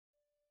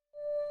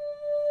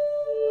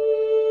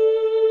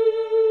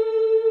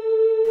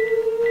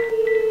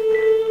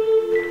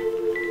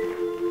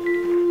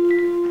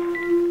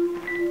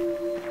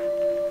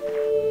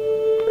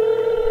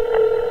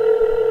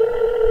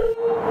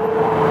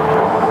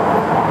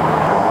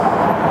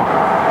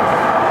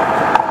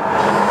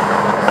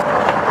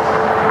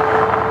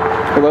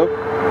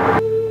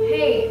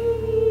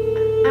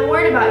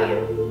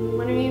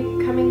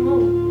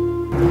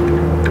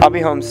I'll be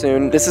home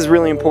soon. This is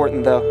really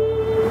important, though.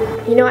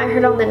 You know, I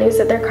heard on the news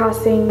that they're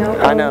crossing.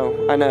 I know.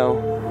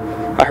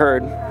 I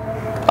heard.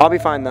 I'll be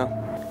fine, though.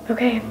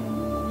 Okay.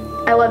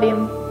 I love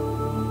you.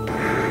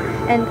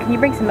 And can you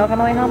bring some milk on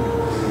the way home?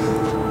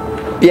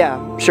 Yeah,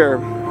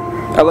 sure.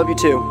 I love you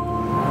too.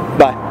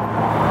 Bye.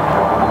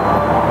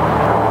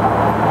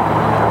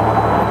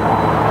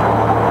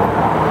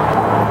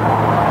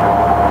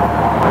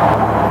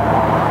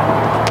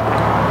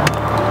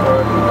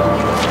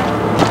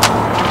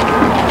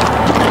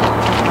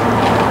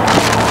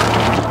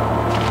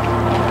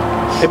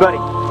 Hey buddy,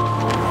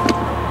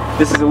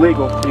 this is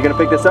illegal. You gonna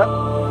pick this up?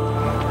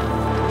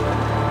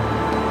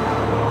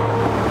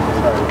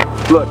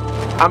 Look,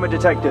 I'm a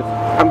detective.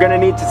 I'm gonna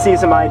need to see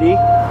some ID.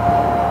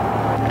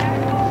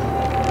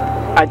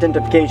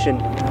 Identification.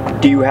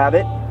 Do you have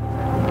it?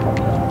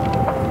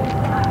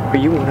 Are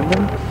you one of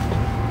them?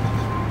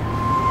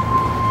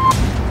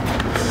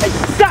 Hey,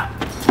 stop!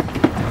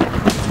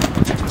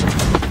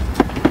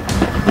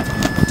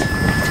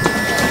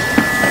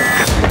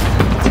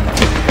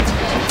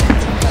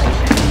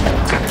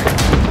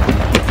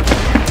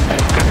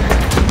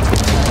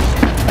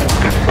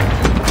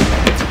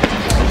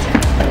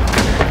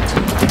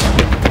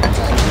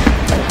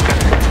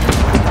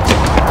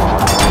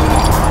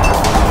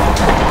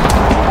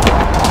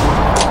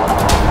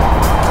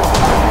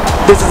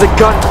 This is a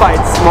gunfight,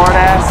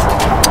 smartass.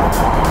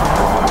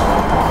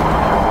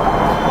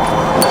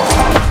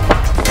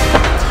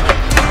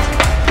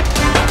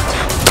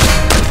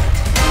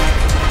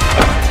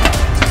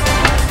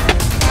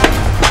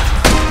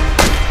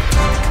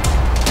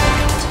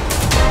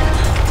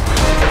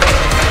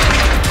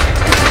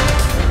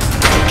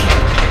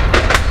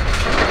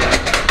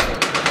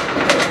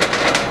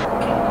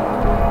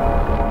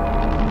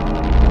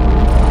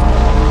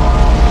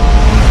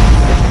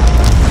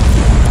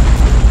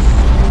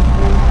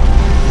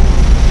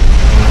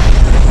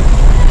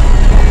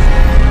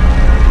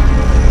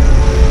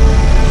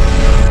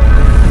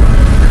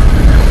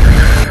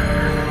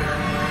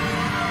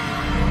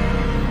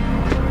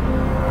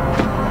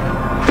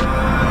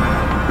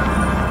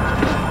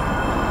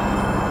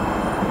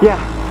 Yeah,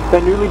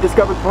 that newly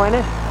discovered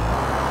planet,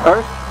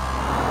 Earth.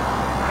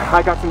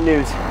 I got some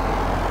news.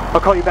 I'll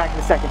call you back in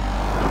a second.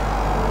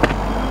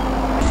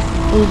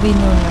 Ubi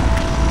nuno.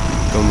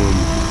 Común.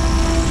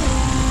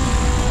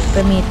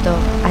 Permito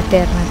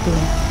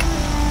alternativa.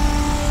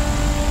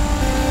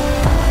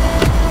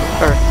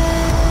 Earth.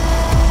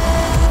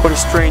 What a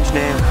strange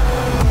name.